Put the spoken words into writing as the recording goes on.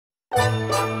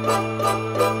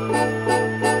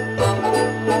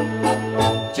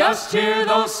Just hear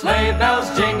those sleigh bells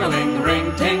jingling,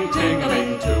 ring, ting,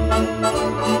 tingling too.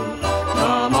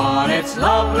 Come on, it's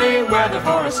lovely weather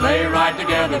for a sleigh ride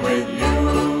together with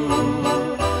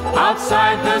you.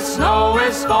 Outside the snow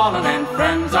is falling and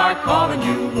friends are calling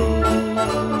you.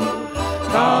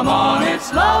 Come on,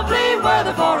 it's lovely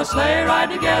weather for a sleigh ride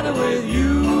together with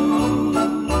you.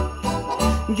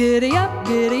 Giddy up,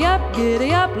 giddy up,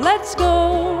 giddy up, let's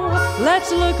go.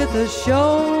 Let's look at the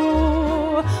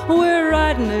show. We're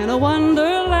riding in a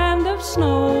wonderland of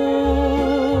snow.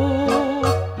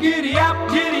 Giddy up,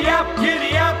 giddy up,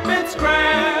 giddy up, it's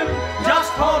grand,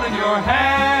 just holding your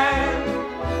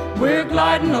hand. We're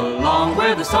gliding along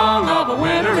with the song of a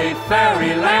wintry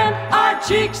fairyland. Our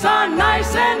cheeks are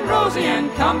nice and rosy and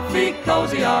comfy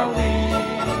cozy are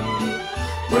we.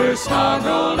 We're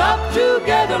snuggled up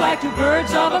together like two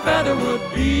birds of a feather would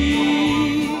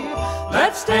be.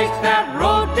 Let's take that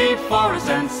road before us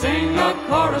and sing a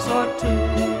chorus or two.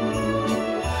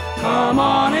 Come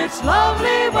on, it's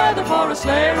lovely weather for a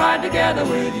sleigh ride together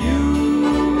with you.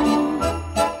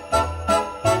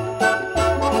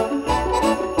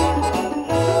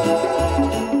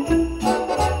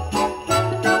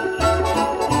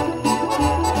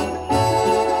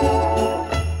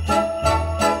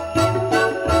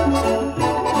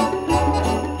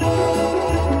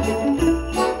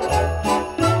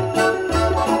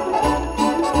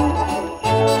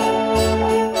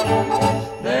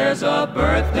 There's a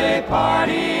birthday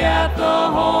party at the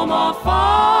home of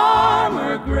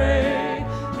Farmer Gray.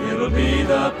 It'll be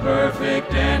the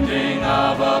perfect ending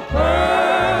of a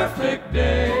perfect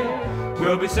day.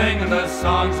 We'll be singing the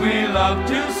songs we love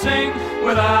to sing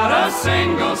without a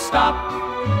single stop.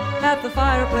 At the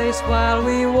fireplace while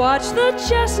we watch the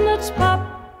chestnuts pop.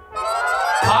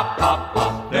 Pop, pop,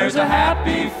 pop. There's a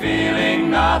happy feeling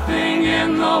nothing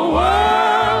in the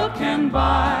world can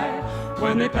buy.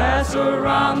 When they pass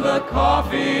around the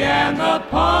coffee and the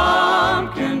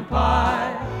pumpkin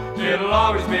pie, it'll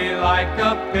always be like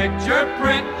a picture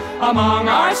print among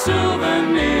our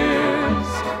souvenirs.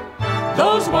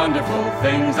 Those wonderful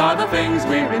things are the things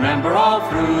we remember all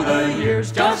through the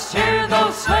years. Just hear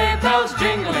those sleigh bells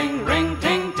jingling, ring,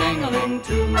 ting, tingling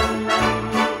too.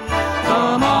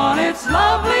 Come on, it's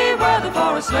lovely weather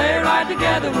for a sleigh ride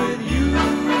together with you.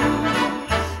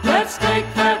 Let's take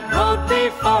that road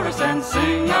before us and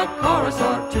sing a chorus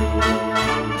or two.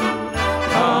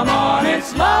 Come on,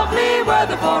 it's lovely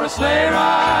weather for a sleigh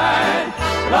ride.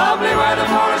 Lovely weather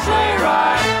for a sleigh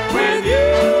ride with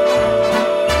you.